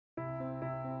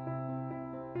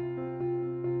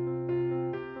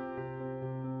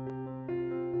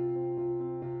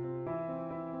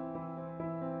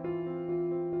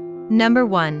Number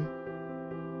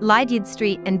 1. Lydiard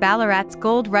Street and Ballarat's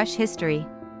Gold Rush history.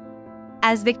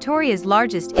 As Victoria's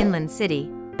largest inland city,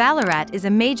 Ballarat is a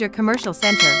major commercial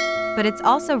centre, but it's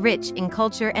also rich in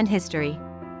culture and history.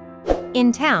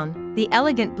 In town, the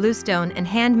elegant bluestone and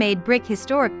handmade brick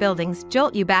historic buildings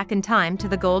jolt you back in time to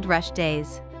the Gold Rush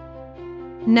days.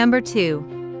 Number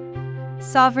 2.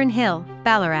 Sovereign Hill,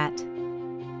 Ballarat.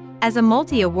 As a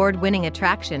multi-award-winning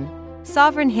attraction,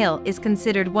 Sovereign Hill is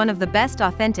considered one of the best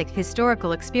authentic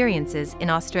historical experiences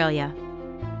in Australia.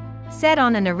 Set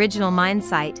on an original mine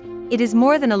site, it is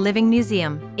more than a living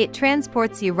museum, it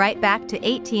transports you right back to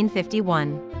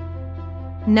 1851.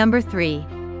 Number 3.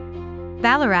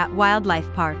 Ballarat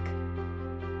Wildlife Park.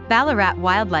 Ballarat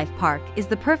Wildlife Park is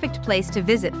the perfect place to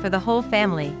visit for the whole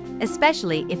family,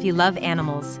 especially if you love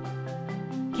animals.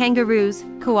 Kangaroos,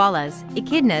 koalas,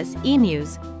 echidnas,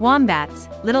 emus, wombats,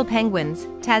 little penguins,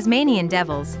 Tasmanian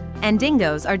devils, and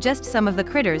dingoes are just some of the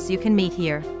critters you can meet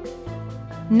here.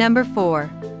 Number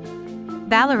 4.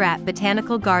 Ballarat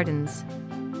Botanical Gardens.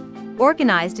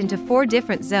 Organized into 4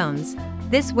 different zones,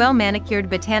 this well-manicured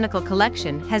botanical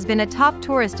collection has been a top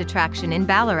tourist attraction in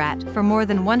Ballarat for more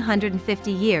than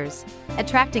 150 years,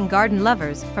 attracting garden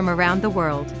lovers from around the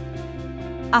world.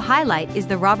 A highlight is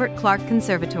the Robert Clark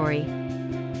Conservatory.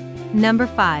 Number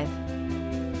 5.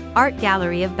 Art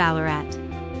Gallery of Ballarat.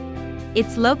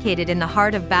 It's located in the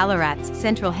heart of Ballarat's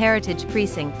Central Heritage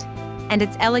Precinct, and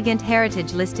its elegant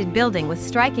heritage-listed building with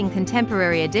striking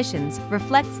contemporary additions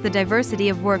reflects the diversity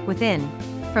of work within,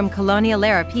 from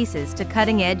colonial-era pieces to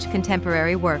cutting-edge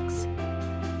contemporary works.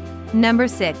 Number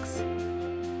 6.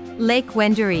 Lake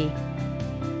Wendouree.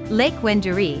 Lake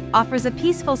Wendouree offers a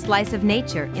peaceful slice of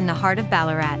nature in the heart of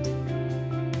Ballarat.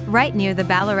 Right near the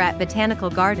Ballarat Botanical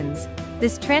Gardens,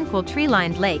 this tranquil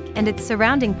tree-lined lake and its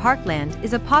surrounding parkland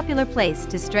is a popular place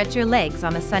to stretch your legs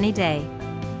on a sunny day.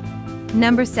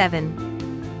 Number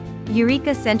 7.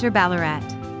 Eureka Centre Ballarat.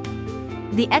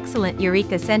 The excellent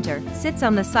Eureka Centre sits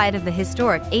on the site of the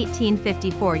historic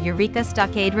 1854 Eureka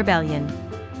Stockade Rebellion.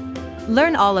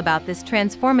 Learn all about this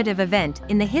transformative event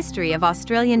in the history of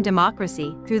Australian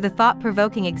democracy through the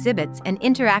thought-provoking exhibits and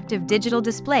interactive digital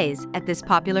displays at this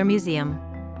popular museum.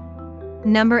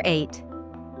 Number 8.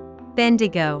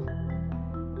 Bendigo.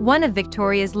 One of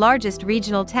Victoria's largest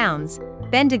regional towns,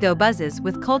 Bendigo buzzes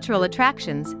with cultural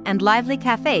attractions and lively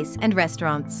cafes and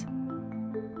restaurants.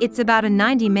 It's about a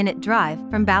 90-minute drive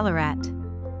from Ballarat.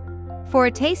 For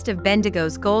a taste of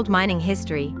Bendigo's gold mining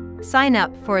history, sign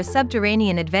up for a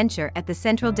subterranean adventure at the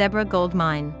Central Deborah Gold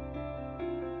Mine.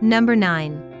 Number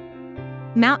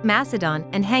 9. Mount Macedon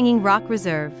and Hanging Rock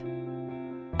Reserve.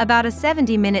 About a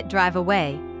 70-minute drive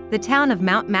away, the town of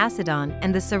Mount Macedon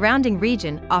and the surrounding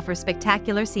region offer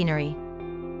spectacular scenery.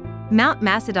 Mount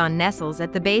Macedon nestles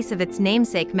at the base of its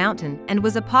namesake mountain and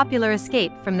was a popular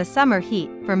escape from the summer heat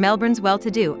for Melbourne's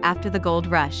well-to-do after the gold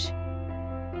rush.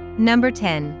 Number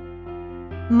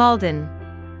 10. Maldon.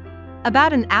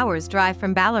 About an hour's drive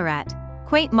from Ballarat,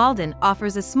 quaint Maldon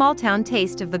offers a small-town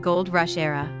taste of the gold rush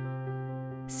era.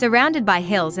 Surrounded by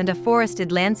hills and a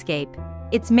forested landscape,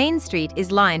 its main street is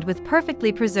lined with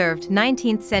perfectly preserved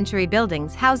 19th-century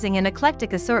buildings housing an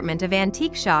eclectic assortment of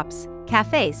antique shops,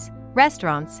 cafes,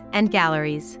 restaurants, and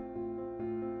galleries.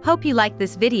 Hope you liked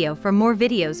this video. For more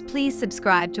videos, please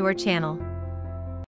subscribe to our channel.